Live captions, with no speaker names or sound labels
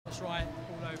right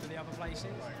all over the other places.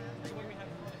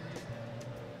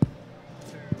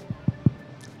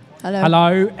 Hello.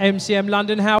 Hello, MCM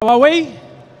London, how are we?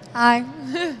 Hi.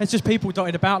 There's just people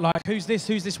dotted about like, who's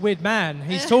this weird man?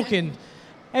 He's talking.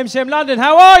 MCM London,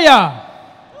 how are ya?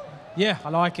 Yeah, I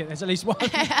like it. There's at least one.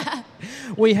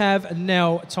 We have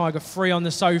Nell Tiger Free on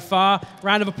the sofa.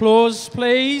 Round of applause,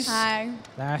 please. Hi.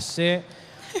 That's it.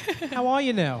 How are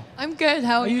you, Nell? I'm good.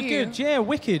 How are you? Are you good? Yeah,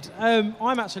 wicked. I'm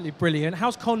absolutely brilliant.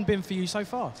 How's con been for you so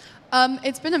far?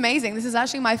 It's been amazing. This is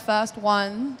actually my first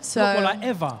one. So Well, like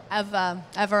ever?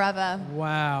 Ever.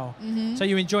 Wow. So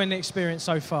you're enjoying the experience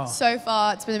so far? So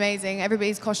far, it's been amazing.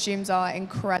 Everybody's costumes are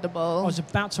incredible. I was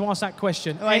about to ask that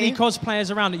question. Are Any you?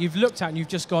 cosplayers around that you've looked at and you've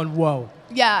just gone, whoa?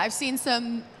 Yeah, I've seen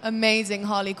some amazing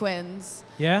Harley Quinns.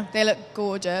 Yeah? They look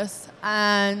gorgeous.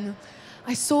 And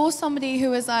I saw somebody who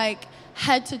was like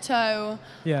head to toe.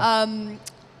 Yeah.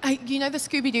 You know the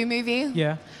Scooby-Doo movie?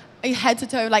 Yeah. Head to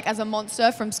toe, like as a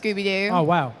monster from Scooby-Doo. Oh,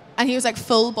 wow. And he was like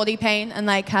full body paint and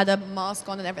like had a mask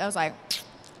on and everything. I was like,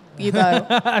 you go.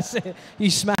 That's it. You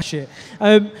smash it.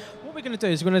 What we're going to do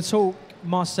is we're going to talk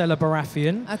Marcella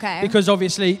Baratheon. Okay. Because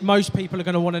obviously most people are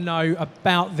going to want to know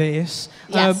about this.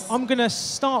 Yes. I'm going to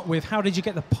start with, how did you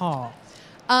get the part?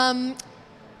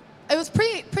 It was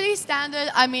pretty standard.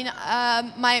 I mean,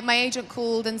 my agent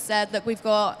called and said, look, we've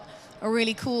got a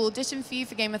really cool audition for you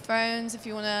for Game of Thrones if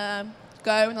you want to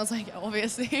go. And I was like, yeah,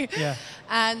 obviously. Yeah.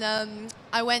 And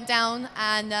I went down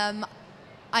and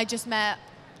I just met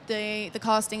the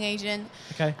casting agent.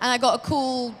 Okay. And I got a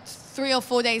call 3 or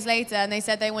 4 days later, and they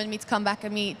said they wanted me to come back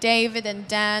and meet David and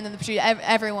Dan and the producer,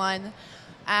 everyone.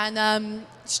 And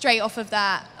straight off of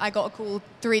that, I got a call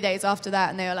 3 days after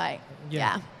that, and they were like,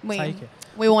 yeah,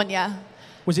 we want you.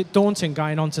 Was it daunting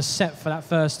going onto set for that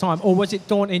first time? Or was it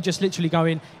daunting just literally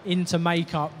going into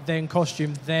makeup, then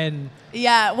costume, then...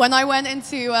 Yeah, when I went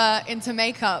into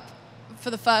makeup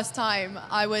for the first time,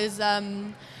 I was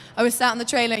sat on the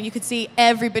trailer and you could see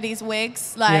everybody's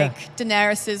wigs, like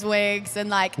Daenerys's wigs and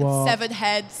like severed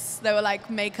heads. They were like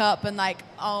makeup and like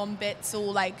arm bits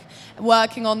all like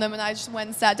working on them, and I just went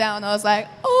and sat down and I was like,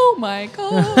 oh my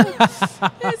God,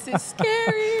 this is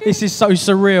scary. This is so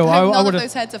surreal. None of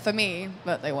those heads are for me,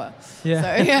 but they were. Yeah.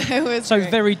 So yeah, it was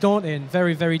great. very daunting,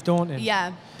 very, very daunting.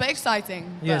 Yeah, but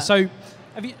exciting. Yeah, but. so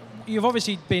you've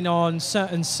obviously been on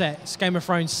certain sets, Game of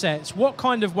Thrones sets. What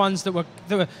kind of ones that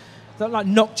like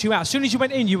knocked you out? As soon as you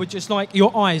went in, you were just like,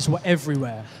 your eyes were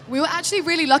everywhere. We were actually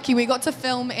really lucky. We got to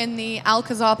film in the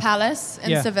Alcazar Palace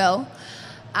in Seville.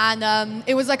 And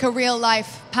it was like a real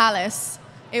life palace.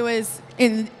 It was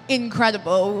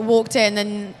incredible. We walked in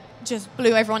and just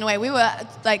blew everyone away. We were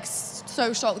like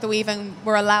so shocked that we even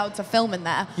were allowed to film in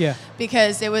there. Yeah.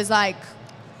 Because it was like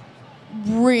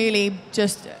really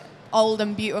just old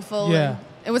and beautiful. Yeah. And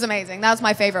it was amazing. That was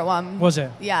my favorite one. Was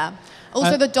it? Yeah.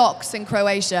 Also the docks in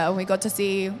Croatia. We got to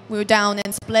see, we were down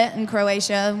in Split in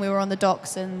Croatia and we were on the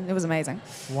docks and it was amazing.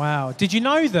 Wow. Did you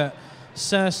know that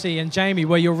Cersei and Jaime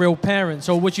were your real parents,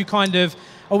 or was you kind of,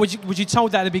 or was you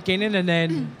told that at the beginning and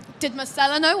then... Did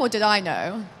Marcella know or did I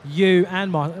know? You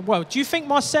and well, do you think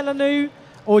Marcella knew?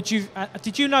 Or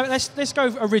did you know, let's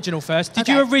go original first. Did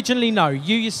you originally know,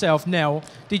 you yourself, Nell,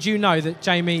 did you know that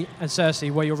Jaime and Cersei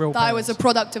were your real parents? I was a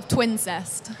product of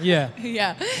twincest. Yeah.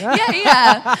 Yeah.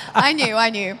 Yeah. I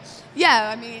knew. Yeah,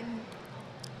 I mean,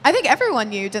 I think everyone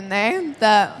knew, didn't they?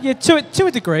 That yeah, to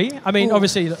a degree. I mean,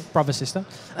 obviously, brother, sister.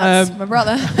 That's my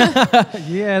brother.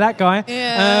 Yeah, that guy.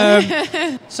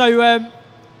 Yeah.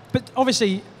 But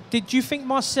obviously... Did you think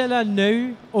Marcella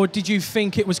knew, or did you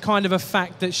think it was kind of a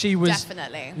fact that she was...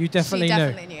 Definitely. You definitely knew? She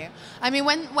definitely knew. I mean,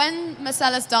 when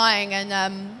Marcella's dying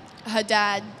and her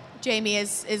dad, Jaime,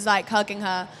 is like hugging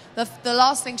her, the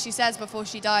last thing she says before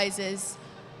she dies is,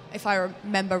 if I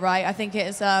remember right, I think it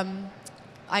is,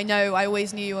 I know, I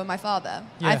always knew you were my father.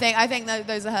 Yeah. I think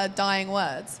those are her dying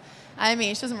words. I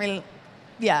mean, she doesn't really...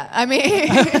 Yeah, I mean...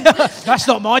 That's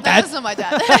not my dad. That's not my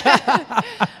dad.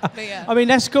 But yeah. I mean,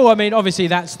 that's cool. I mean, obviously,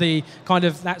 that's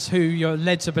who you're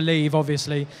led to believe,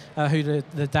 obviously, who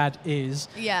the dad is.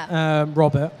 Yeah.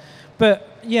 Robert.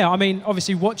 But, yeah, I mean,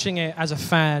 obviously, watching it as a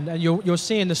fan, and you're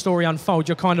seeing the story unfold,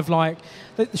 you're kind of like...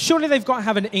 Surely they've got to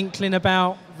have an inkling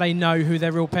about they know who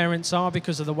their real parents are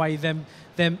because of the way them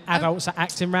adults are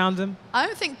acting around them. I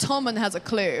don't think Tommen has a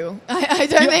clue. I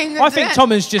don't think... I think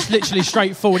Tommen's just literally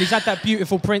straightforward. He's had that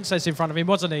beautiful princess in front of him,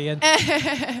 wasn't he? And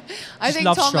I think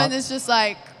Tommen is just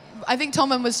like... I think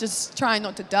Tommen was just trying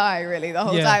not to die, really, the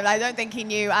whole time. I don't think he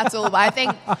knew at all. But I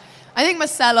think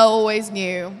Marcella always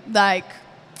knew. Like,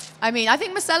 I mean, I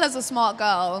think Marcella's a smart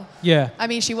girl. Yeah. I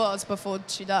mean, she was before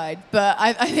she died. But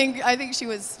I think she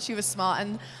was smart.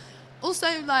 And also,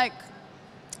 like...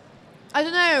 I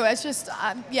don't know. It's just,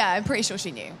 yeah, I'm pretty sure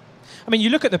she knew. I mean, you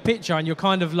look at the picture and you're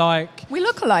kind of like... We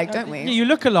look alike, don't we? You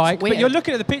look alike, but you're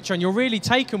looking at the picture and you're really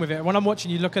taken with it. When I'm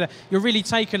watching you look at it, you're really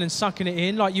taken and sucking it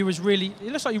in. Like you was really...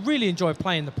 It looks like you really enjoyed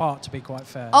playing the part, to be quite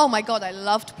fair. Oh my God, I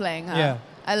loved playing her. Yeah.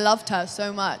 I loved her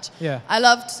so much. Yeah. I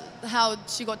loved how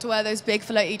she got to wear those big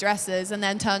floaty dresses and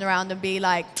then turn around and be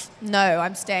like, no,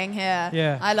 I'm staying here.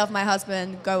 Yeah. I love my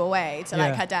husband, go away, to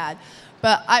like her dad.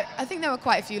 But I think there were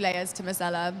quite a few layers to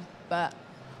Marcella, but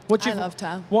I loved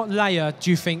her. What layer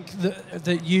do you think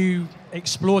that you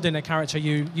explored in a character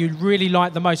you really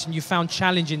liked the most and you found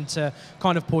challenging to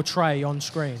kind of portray on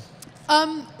screen?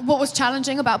 What was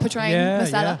challenging about portraying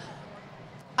Marcella? Yeah.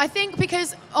 I think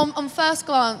because on first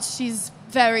glance, she's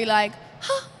very like,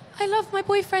 I love my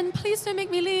boyfriend, please don't make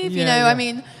me leave. You know, I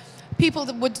mean, people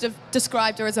that would have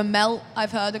described her as a melt,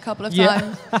 I've heard a couple of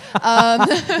times.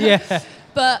 Yeah.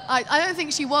 But I don't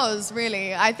think she was,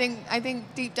 really. I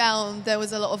think deep down there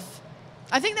was a lot of...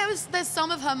 I think there's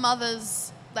some of her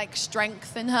mother's like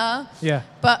strength in her. Yeah.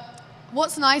 But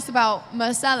what's nice about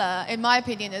Marcella, in my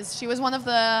opinion, is she was one of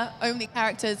the only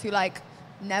characters who like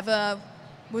never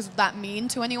was that mean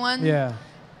to anyone. Yeah.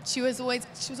 She was always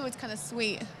kind of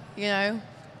sweet, you know.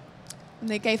 And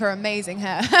they gave her amazing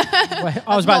hair. Wait,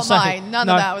 I was about to say mine. None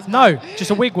of that was mine. No, just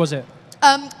a wig, was it?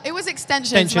 It was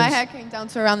extensions. My hair came down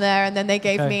to around there, and then they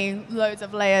gave me loads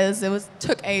of layers. It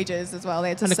took ages as well. They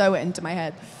had to sew it into my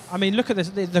head. I mean, look at this.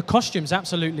 The costume's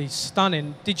absolutely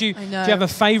stunning. Did you have a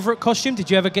favourite costume?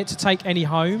 Did you ever get to take any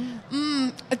home?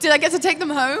 Did I get to take them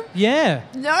home? Yeah.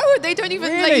 No, they don't even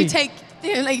let you take.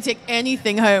 They don't let you take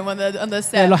anything home on the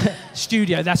set. Yeah, like,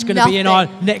 studio, that's going to be in our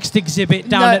next exhibit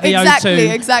down at the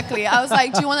O2. Exactly. I was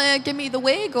like, do you want to give me the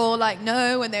wig? Or like,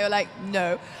 no. And they were like,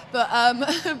 no. But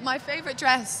my favourite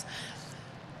dress,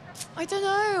 I don't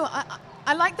know.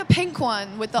 I like the pink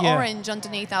one with the orange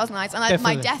underneath. That was nice. And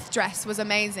my death dress was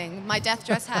amazing. My death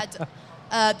dress had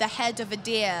the head of a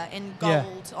deer in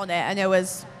gold on it. And it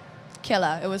was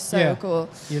killer. It was so cool.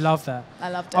 You love that.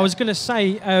 I loved it. I was going to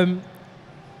say...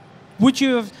 would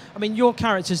you have, I mean, your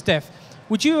character's death,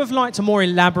 would you have liked a more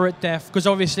elaborate death? Because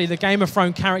obviously the Game of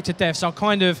Thrones character deaths are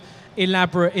kind of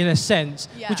elaborate in a sense.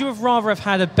 Yeah. Would you have rather have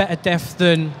had a better death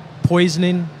than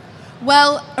poisoning?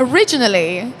 Well,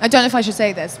 originally, I don't know if I should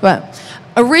say this, but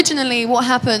originally what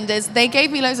happened is they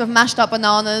gave me loads of mashed up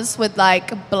bananas with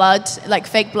like blood, like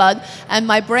fake blood, and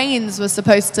my brains were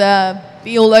supposed to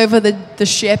be all over the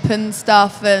ship and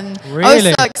stuff, and really? I was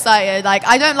so excited. Like,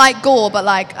 I don't like gore, but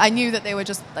like I knew that they were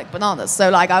just like bananas,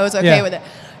 so like I was okay with it.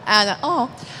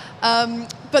 And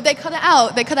but they cut it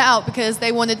out. They cut it out because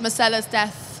they wanted Marcella's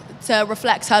death to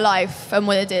reflect her life and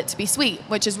wanted it to be sweet,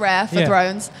 which is rare for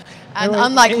Thrones. And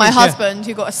unlike my husband,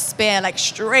 who got a spear like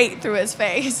straight through his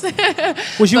face.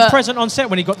 Was you present on set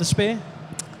when he got the spear?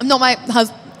 Not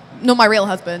my real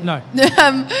husband. No.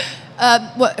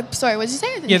 Sorry, what did you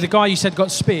say? Yeah, the guy you said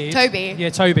got speared. Toby. Yeah,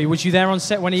 Toby. Was you there on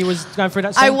set when he was going through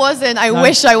that scene? I wasn't. I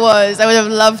wish I was. I would have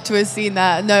loved to have seen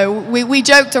that. No, we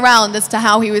joked around as to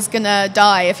how he was going to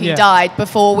die if he died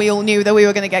before we all knew that we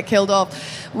were going to get killed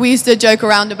off. We used to joke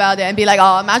around about it and be like,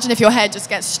 oh, imagine if your head just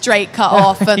gets straight cut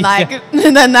off and like,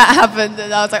 and then that happened.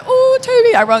 And I was like, oh,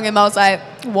 Toby. I rung him. I was like,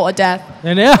 what a death.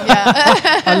 And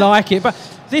I like it. But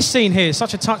this scene here is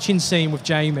such a touching scene with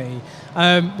Jamie.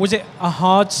 Was it a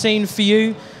hard scene for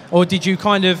you, or did you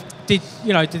kind of did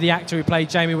the actor who played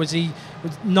Jamie, was he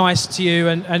nice to you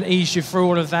and eased you through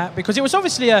all of that? Because it was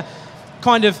obviously a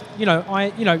kind of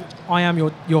I am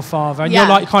your father, and you're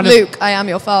like kind of Luke, I am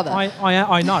your father.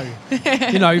 I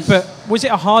know, but was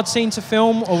it a hard scene to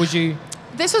film, or was you?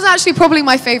 This was actually probably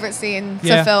my favourite scene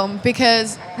to film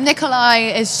because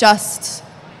Nikolai is just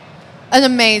an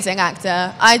amazing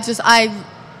actor.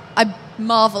 I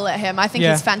marvel at him. I think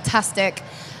he's fantastic.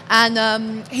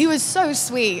 And he was so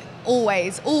sweet,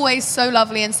 always so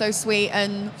lovely and so sweet.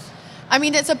 And I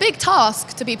mean, it's a big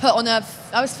task to be put on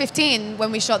I was 15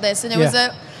 when we shot this, and it was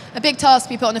a big task to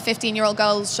be put on a 15-year-old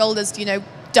girl's shoulders to,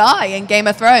 die in Game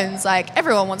of Thrones. Like,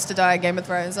 everyone wants to die in Game of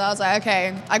Thrones. So I was like,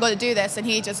 okay, I got to do this. And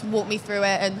he just walked me through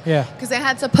it. And because they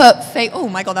had to put fake, oh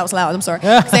my God, that was loud, I'm sorry.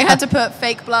 Because they had to put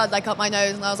fake blood like up my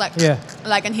nose, and I was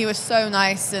like, and he was so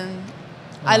nice, and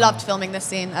I loved filming this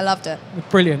scene. I loved it.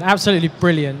 Brilliant, absolutely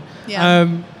brilliant. Yeah.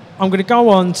 I'm going to go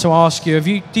on to ask you,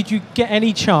 did you get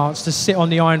any chance to sit on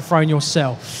the Iron Throne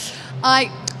yourself?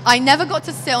 I never got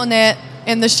to sit on it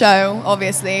in the show,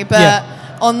 obviously, but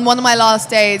on one of my last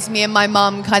days, me and my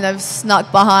mum kind of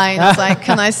snuck behind. I was like,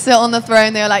 can I sit on the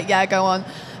throne? They were like, yeah, go on.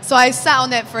 So I sat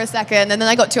on it for a second, and then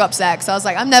I got too upset. So I was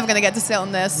like, I'm never going to get to sit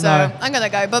on this, so I'm going to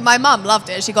go. But my mum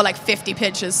loved it. She got like 50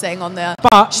 pictures sitting on there.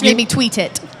 But she made me tweet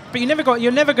it. But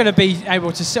you're never going to be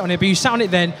able to sit on it. But you sat on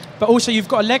it then. But also you've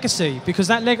got a legacy, because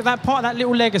that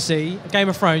little legacy, Game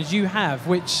of Thrones, you have,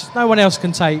 which no one else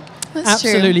can take. That's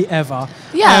absolutely true. ever.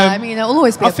 Yeah, I mean, it'll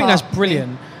always be. I think that's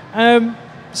brilliant.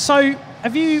 So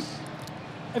have you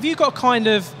got kind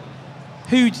of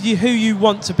who you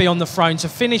want to be on the throne to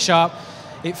finish up?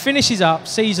 It finishes up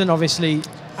season obviously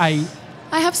 8.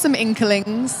 I have some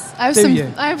inklings. I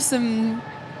have some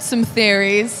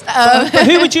theories. But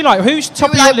who would you like? Who's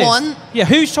top of your list? Want? Yeah,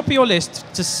 who's top of your list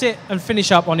to sit and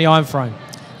finish up on the Iron Throne?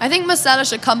 I think Marcella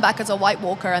should come back as a White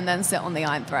Walker and then sit on the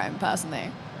Iron Throne,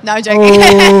 personally. No, I'm joking.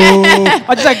 Oh,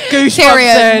 I just had goosebumps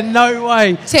there. No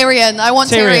way. Tyrion. I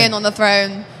want Tyrion on the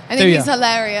throne. I think he's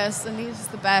hilarious and he's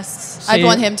the best. I'd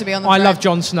want him to be on the throne. I love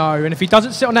Jon Snow, and if he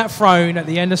doesn't sit on that throne at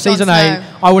the end of season 8,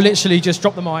 I will literally just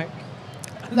drop the mic.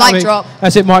 Mic drop.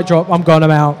 That's it, mic drop. I'm gone,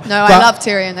 I'm out. No, I love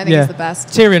Tyrion. I think he's the best.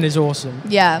 Tyrion is awesome.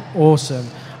 Yeah. Awesome.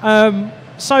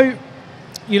 So,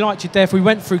 you liked your death. We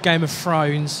went through Game of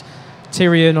Thrones.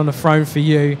 Tyrion on the throne for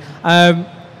you.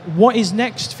 What is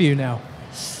next for you now?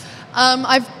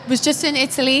 I was just in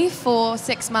Italy for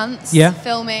 6 months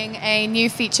filming a new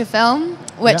feature film,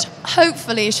 which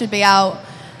hopefully should be out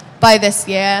by this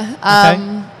year.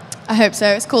 I hope so.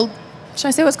 It's called, should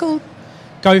I say what it's called?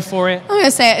 Go for it. I'm going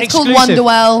to say it. It's called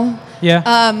Wonderwell.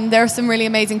 Yeah. There are some really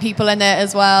amazing people in it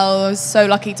as well. I was so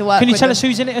lucky to work with Can you tell them. us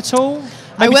who's in it at all?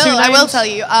 I will tell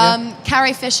you.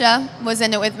 Carrie Fisher was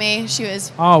in it with me. She was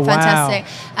fantastic.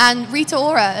 And Rita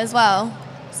Ora as well.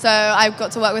 So I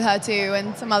got to work with her too,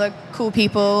 and some other cool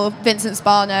people. Vincent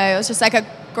Spano. It was just like a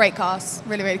great cast.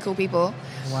 Really, really cool people.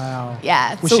 Wow.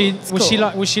 Yeah.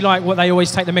 Was she like what they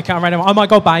always take the mick out of random? Oh my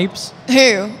God, babes.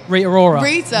 Who? Rita Ora.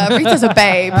 Rita's a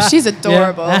babe. She's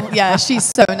adorable. Yeah,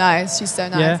 she's so nice. She's so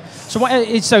nice.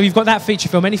 Yeah. So you've got that feature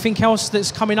film. Anything else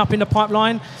that's coming up in the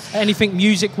pipeline? Anything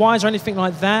music-wise or anything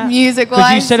like that? Music-wise,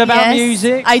 because you said about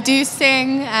music. I do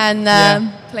sing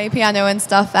and play piano and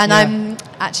stuff. And I'm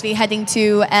actually heading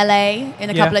to LA in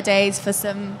a couple of days for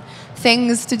some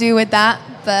things to do with that.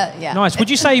 But yeah. Nice. Would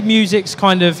you say music's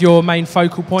kind of your main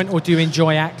focal point, or do you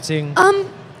enjoy acting?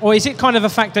 Or is it kind of a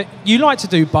fact that you like to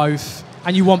do both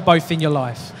and you want both in your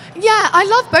life? Yeah, I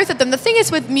love both of them. The thing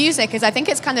is with music is I think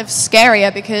it's kind of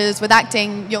scarier, because with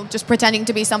acting, you're just pretending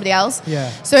to be somebody else. Yeah.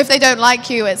 So if they don't like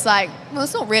you, it's like, well,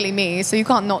 it's not really me, so you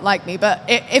can't not like me. But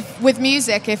if with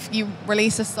music, if you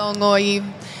release a song or you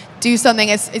do something,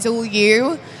 it's all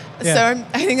you. Yeah. So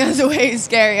I think that's always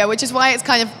scarier, which is why it's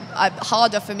kind of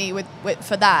harder for me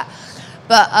for that.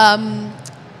 But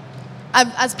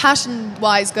as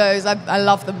passion-wise goes, I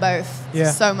love them both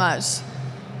so much.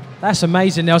 That's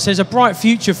amazing, Nell. So there's a bright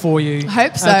future for you. I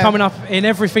hope so. Coming up in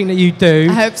everything that you do.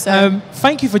 I hope so.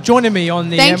 Thank you for joining me on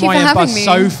the MYM Bus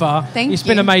so far. It's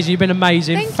been amazing. You've been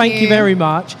amazing. Thank you very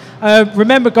much.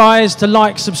 Remember, guys, to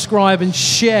like, subscribe, and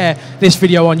share this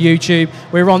video on YouTube.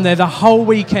 We're on there the whole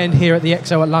weekend here at the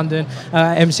XO at London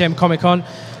MCM Comic Con.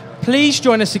 Please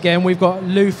join us again. We've got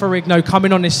Lou Ferrigno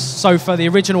coming on this sofa, the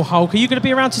original Hulk. Are you going to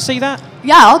be around to see that?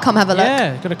 Yeah, I'll come have a look.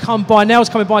 Yeah, going to come by. Nell's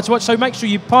coming by to watch. So make sure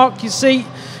you park your seat,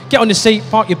 get on the seat,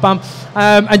 park your bum,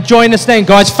 and join us then,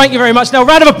 guys. Thank you very much, Nell.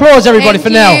 Round of applause, everybody, for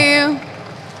Nell. Thank you.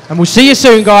 And we'll see you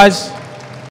soon, guys.